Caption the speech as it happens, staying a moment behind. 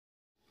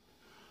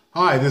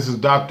Hi, this is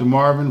Dr.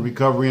 Marvin,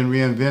 Recovery and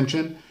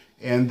Reinvention,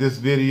 and this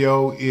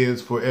video is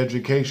for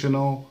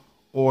educational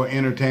or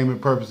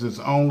entertainment purposes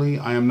only.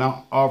 I am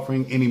not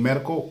offering any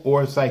medical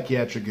or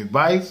psychiatric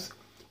advice.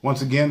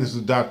 Once again, this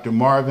is Dr.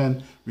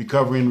 Marvin,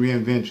 Recovery and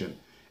Reinvention,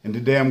 and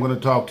today I'm going to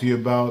talk to you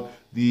about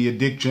the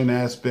addiction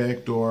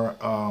aspect, or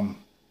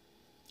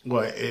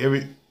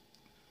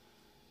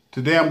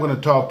today I'm going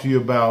to talk to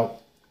you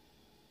about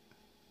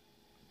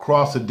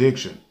cross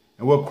addiction.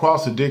 And what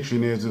cross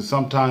addiction is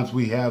sometimes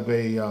we have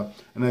an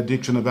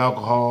addiction of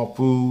alcohol,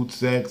 food,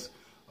 sex,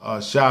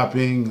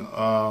 shopping,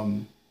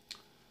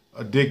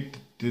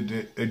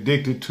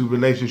 addicted to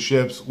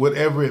relationships,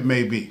 whatever it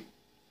may be.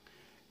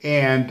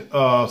 And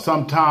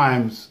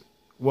sometimes,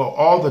 well,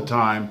 all the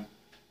time,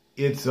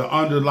 it's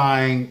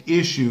underlying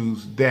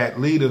issues that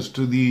lead us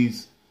to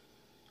these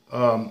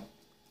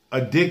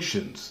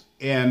addictions.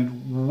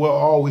 And what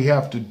all we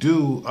have to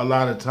do a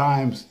lot of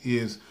times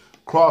is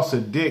cross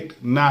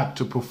addict, not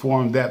to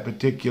perform that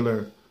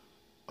particular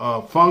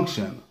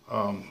function.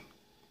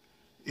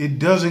 It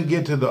doesn't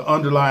get to the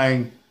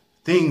underlying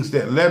things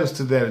that led us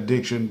to that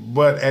addiction,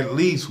 but at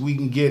least we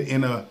can get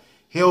in a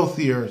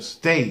healthier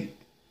state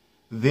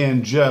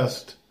than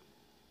just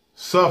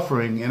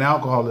suffering in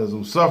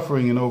alcoholism,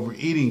 suffering in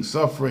overeating,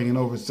 suffering in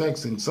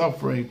oversexing,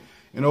 suffering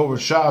in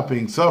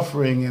overshopping,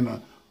 suffering in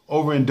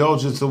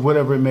overindulgence of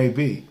whatever it may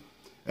be.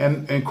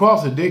 And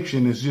cross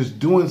addiction is just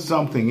doing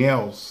something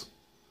else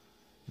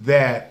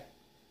that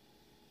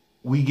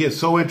we get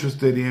so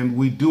interested in,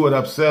 we do it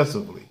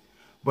obsessively.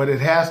 But it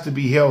has to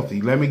be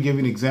healthy. Let me give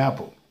you an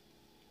example.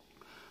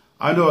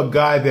 I know a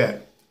guy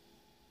that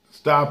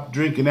stopped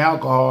drinking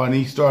alcohol and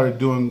he started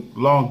doing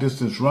long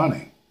distance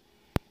running.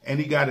 And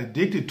he got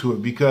addicted to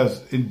it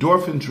because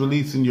endorphins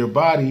release in your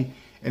body,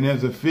 and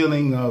there's a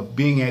feeling of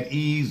being at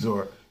ease,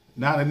 or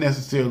not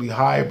necessarily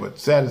high, but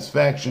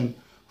satisfaction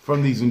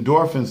from these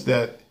endorphins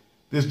that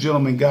this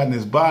gentleman got in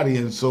his body.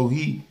 And so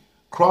he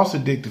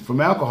cross-addicted from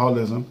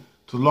alcoholism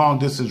to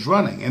long-distance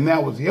running, and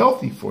that was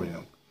healthy for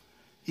him.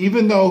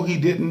 Even though he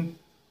didn't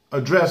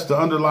address the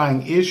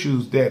underlying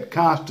issues that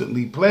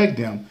constantly plagued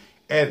him,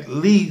 at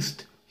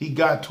least he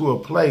got to a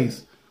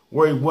place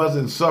where he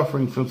wasn't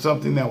suffering from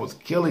something that was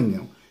killing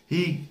him.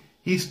 He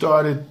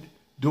started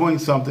doing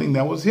something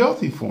that was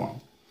healthy for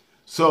him.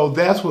 So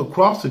that's what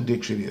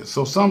cross-addiction is.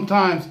 So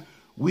sometimes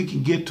we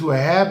can get to a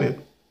habit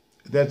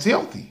that's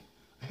healthy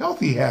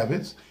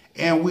habits,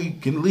 and we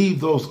can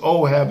leave those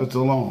old habits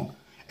alone,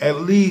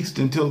 at least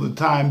until the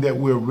time that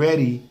we're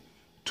ready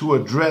to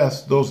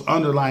address those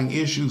underlying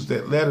issues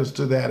that led us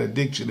to that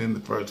addiction in the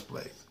first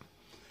place.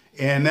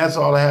 And that's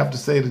all I have to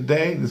say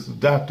today. This is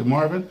Dr.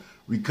 Marvin,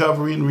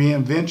 Recovery and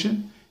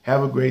Reinvention.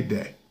 Have a great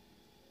day.